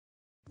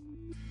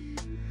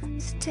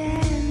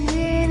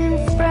Standing in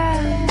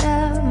front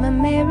of my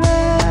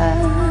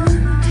mirror,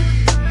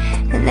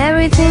 and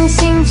everything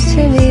seems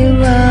to be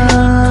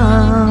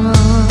wrong.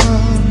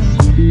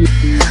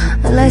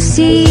 All I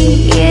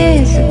see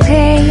is a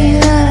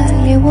pale,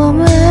 ugly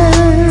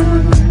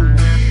woman,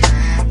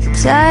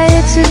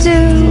 tired to do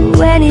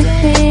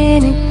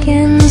anything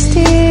against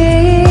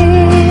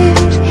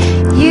it.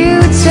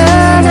 You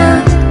turn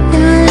up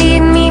and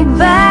lead me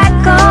back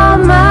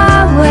on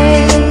my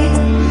way,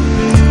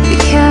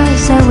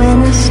 because I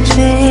went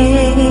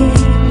astray.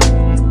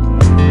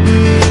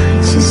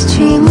 Just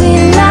treat me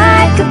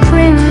like a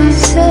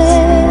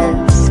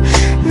princess,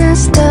 and I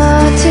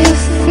start to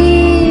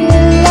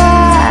feel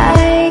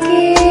like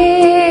it.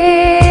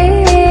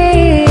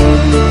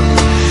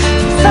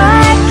 If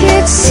I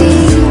could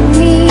see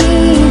me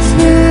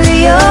through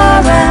your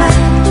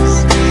eyes,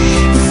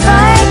 if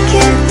I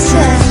could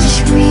touch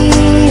me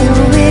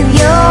with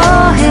your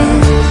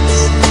hands,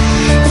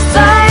 if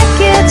I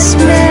could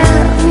smell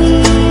me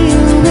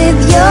with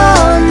your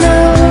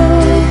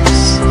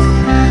nose,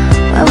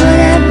 what would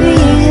I be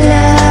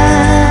like?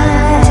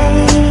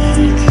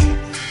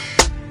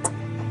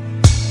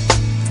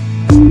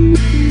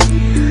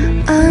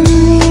 On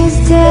these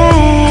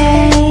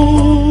days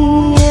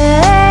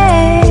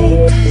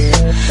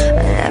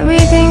when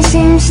everything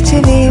seems to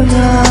be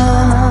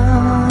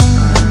wrong,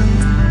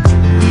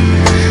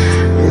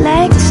 I'd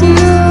like to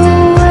know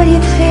what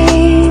you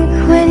think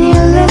when you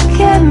look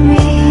at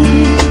me.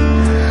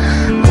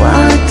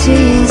 What do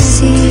you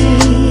see?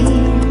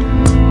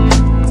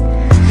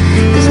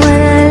 'Cause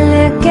when I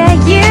look at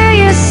you,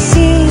 you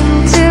seem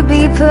to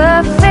be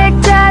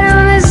perfect. I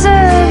don't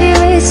deserve you.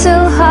 It's so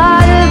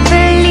hard to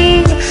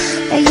believe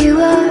that you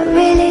are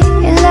really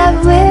in love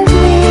with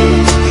me.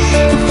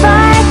 If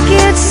I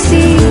could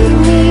see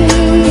me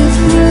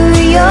through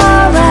your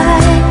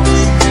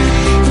eyes,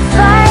 if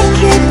I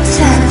could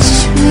touch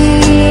me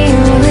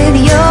with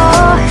your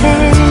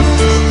hands,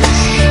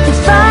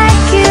 if I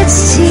could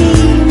see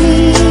me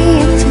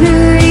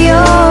through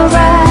your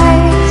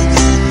eyes,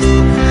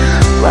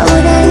 what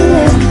would I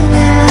look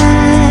like?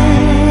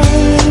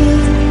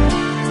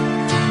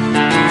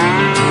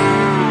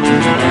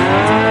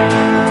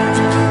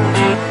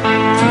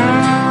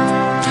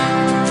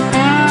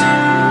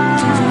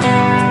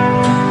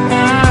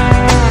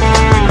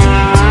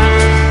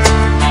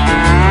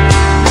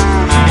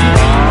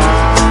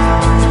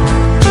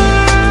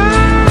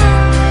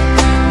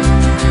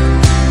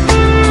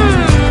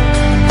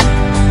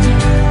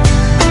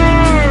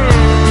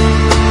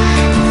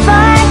 If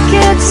I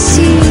could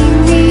see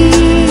me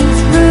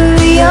through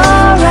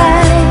your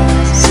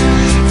eyes,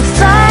 if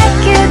I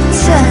could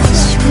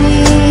touch me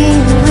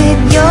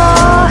with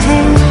your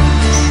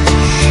hands,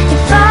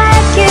 if I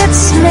could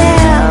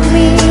smell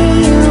me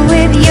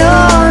with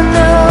your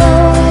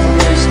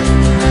nose,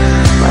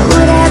 what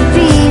would I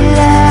be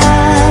like?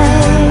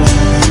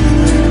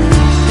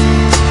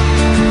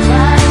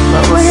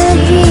 What would I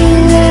be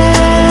like?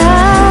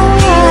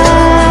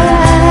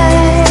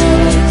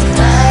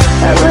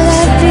 What would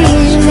I be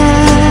like?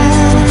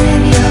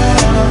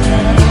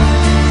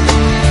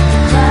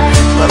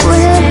 What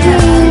would I be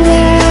like?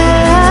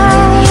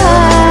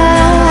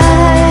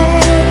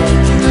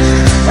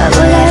 What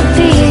would I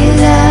be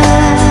like?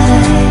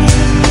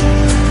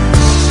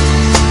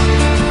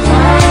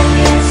 I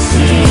can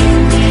see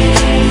me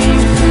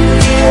through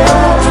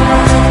your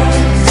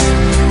eyes,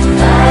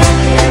 I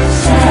can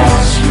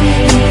touch me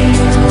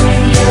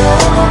with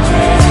your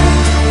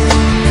hands,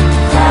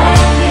 I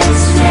can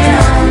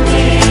smell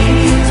me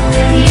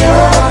with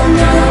your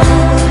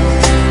nose,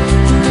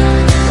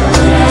 what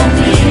would I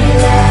be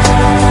like?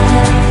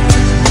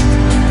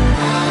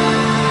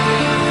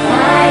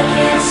 I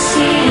can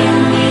see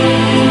me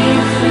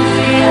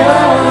through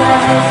your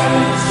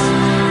eyes,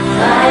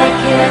 I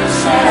can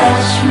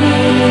touch me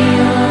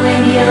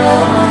with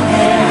your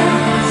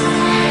hands,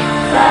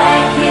 I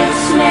can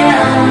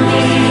smell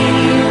me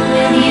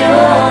with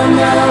your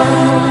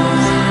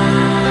nose,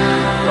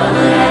 what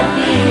would I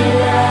be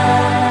like?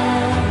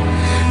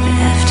 But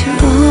after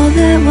all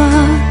that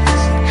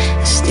was,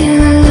 I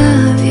still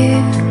love you.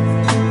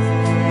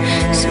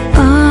 So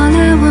all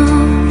I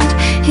want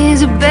is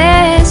the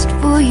best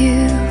for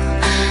you.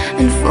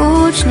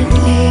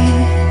 Unfortunately,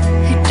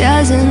 it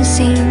doesn't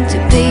seem to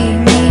be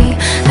me.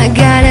 I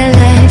gotta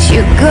let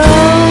you go,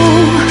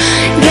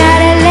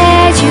 gotta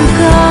let you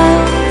go,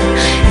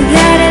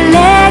 gotta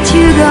let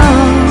you go,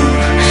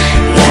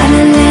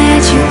 gotta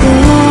let you go.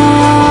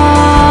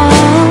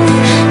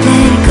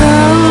 Let go,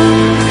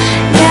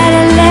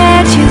 gotta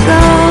let you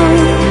go,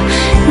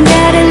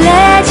 gotta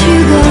let you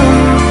go,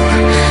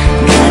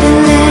 gotta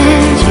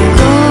let you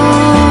go.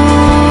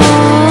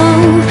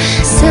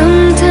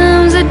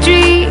 Sometimes I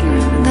dream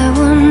that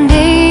one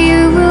day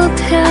you will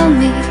tell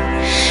me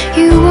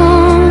you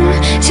want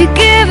to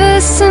give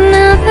us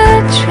another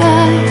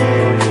try,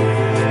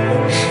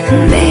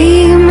 and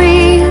make me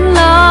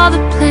all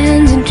the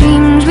plans and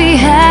dreams we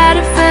had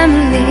a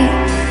family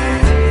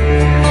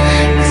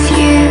with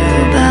you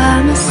by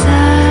my side.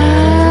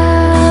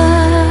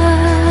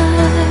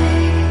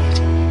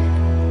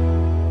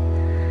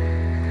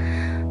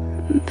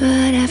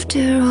 but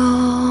after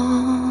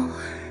all,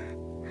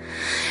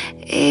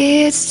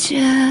 it's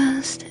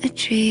just a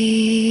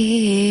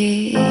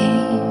dream.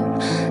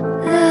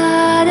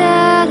 La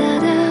da da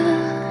da,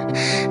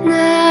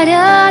 da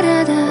da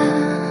da da,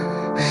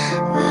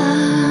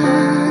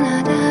 la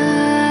da da,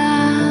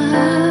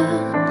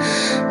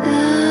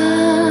 la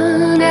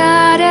da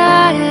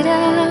da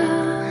da,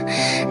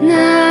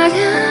 na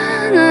da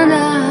na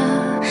na,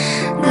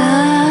 da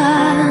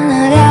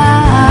na da.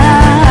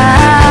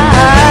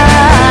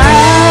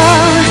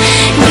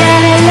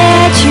 Gotta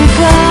let you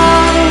go,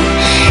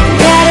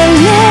 gotta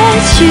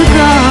let you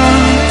go,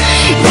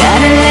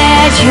 gotta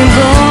let you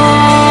go.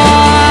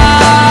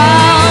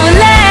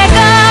 Let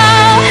go,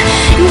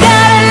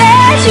 gotta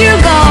let you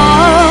go,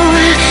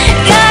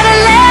 gotta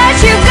let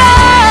you go,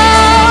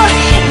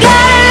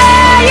 gotta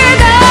let you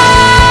go.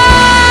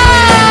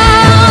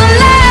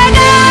 Let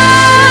go,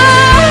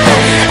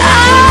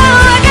 oh,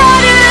 I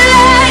gotta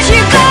let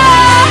you go,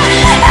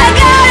 I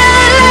gotta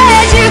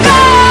let you go,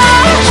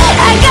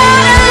 I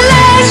gotta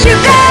let you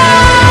go,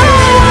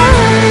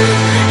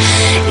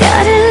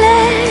 gotta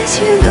let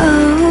you go,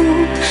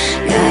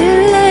 gotta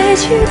let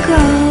you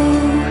go,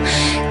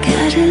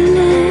 gotta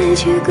let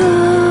you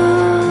go.